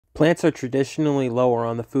Plants are traditionally lower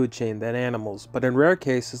on the food chain than animals, but in rare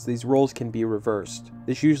cases these roles can be reversed.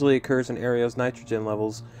 This usually occurs in areas nitrogen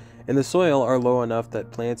levels in the soil are low enough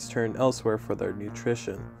that plants turn elsewhere for their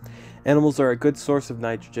nutrition. Animals are a good source of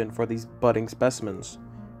nitrogen for these budding specimens.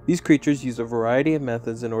 These creatures use a variety of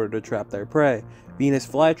methods in order to trap their prey. Venus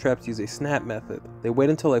flytraps use a snap method. They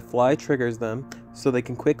wait until a fly triggers them so they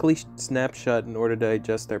can quickly snap shut in order to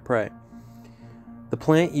digest their prey. The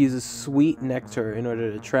plant uses sweet nectar in order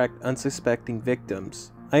to attract unsuspecting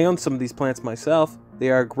victims. I own some of these plants myself. They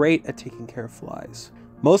are great at taking care of flies.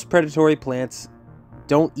 Most predatory plants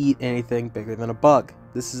don't eat anything bigger than a bug.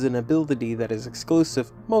 This is an ability that is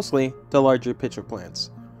exclusive, mostly, to larger pitcher plants.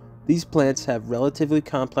 These plants have relatively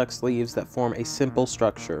complex leaves that form a simple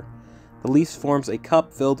structure. The leaf forms a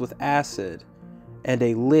cup filled with acid and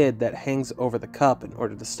a lid that hangs over the cup in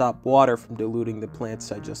order to stop water from diluting the plant's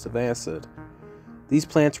digestive acid. These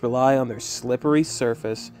plants rely on their slippery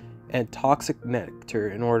surface and toxic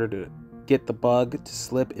nectar in order to get the bug to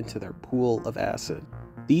slip into their pool of acid.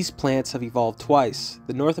 These plants have evolved twice,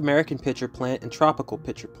 the North American pitcher plant and tropical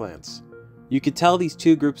pitcher plants. You could tell these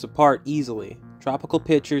two groups apart easily. Tropical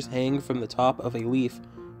pitchers hang from the top of a leaf,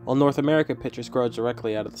 while North American pitchers grow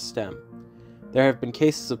directly out of the stem. There have been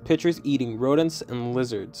cases of pitchers eating rodents and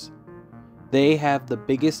lizards. They have the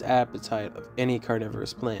biggest appetite of any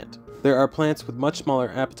carnivorous plant. There are plants with much smaller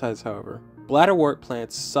appetites, however. Bladderwort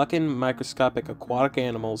plants suck in microscopic aquatic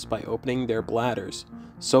animals by opening their bladders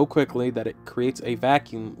so quickly that it creates a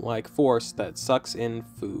vacuum-like force that sucks in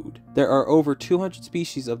food. There are over 200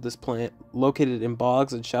 species of this plant located in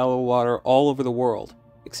bogs and shallow water all over the world,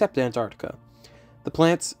 except Antarctica. The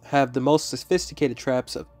plants have the most sophisticated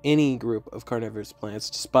traps of any group of carnivorous plants,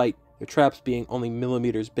 despite their traps being only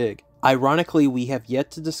millimeters big. Ironically, we have yet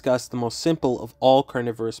to discuss the most simple of all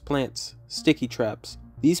carnivorous plants, sticky traps.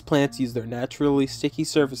 These plants use their naturally sticky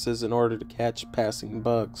surfaces in order to catch passing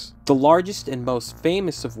bugs. The largest and most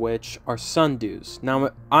famous of which are sundews. Now,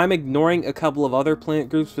 I'm ignoring a couple of other plant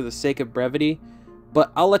groups for the sake of brevity,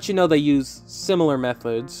 but I'll let you know they use similar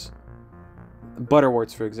methods.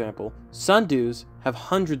 Butterworts, for example. Sundews have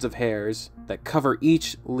hundreds of hairs that cover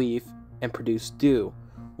each leaf and produce dew.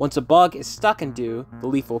 Once a bug is stuck in dew, the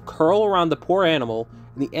leaf will curl around the poor animal,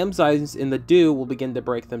 and the enzymes in the dew will begin to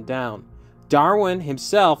break them down. Darwin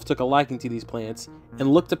himself took a liking to these plants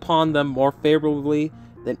and looked upon them more favorably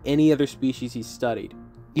than any other species he studied.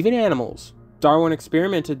 Even animals. Darwin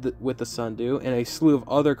experimented with the sundew and a slew of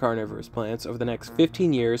other carnivorous plants over the next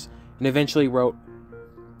 15 years and eventually wrote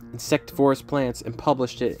Insectivorous Plants and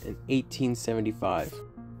published it in 1875.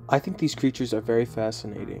 I think these creatures are very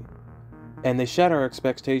fascinating, and they shatter our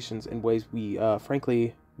expectations in ways we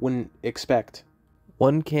frankly wouldn't expect.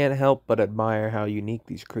 One can't help but admire how unique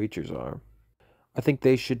these creatures are. I think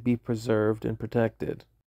they should be preserved and protected.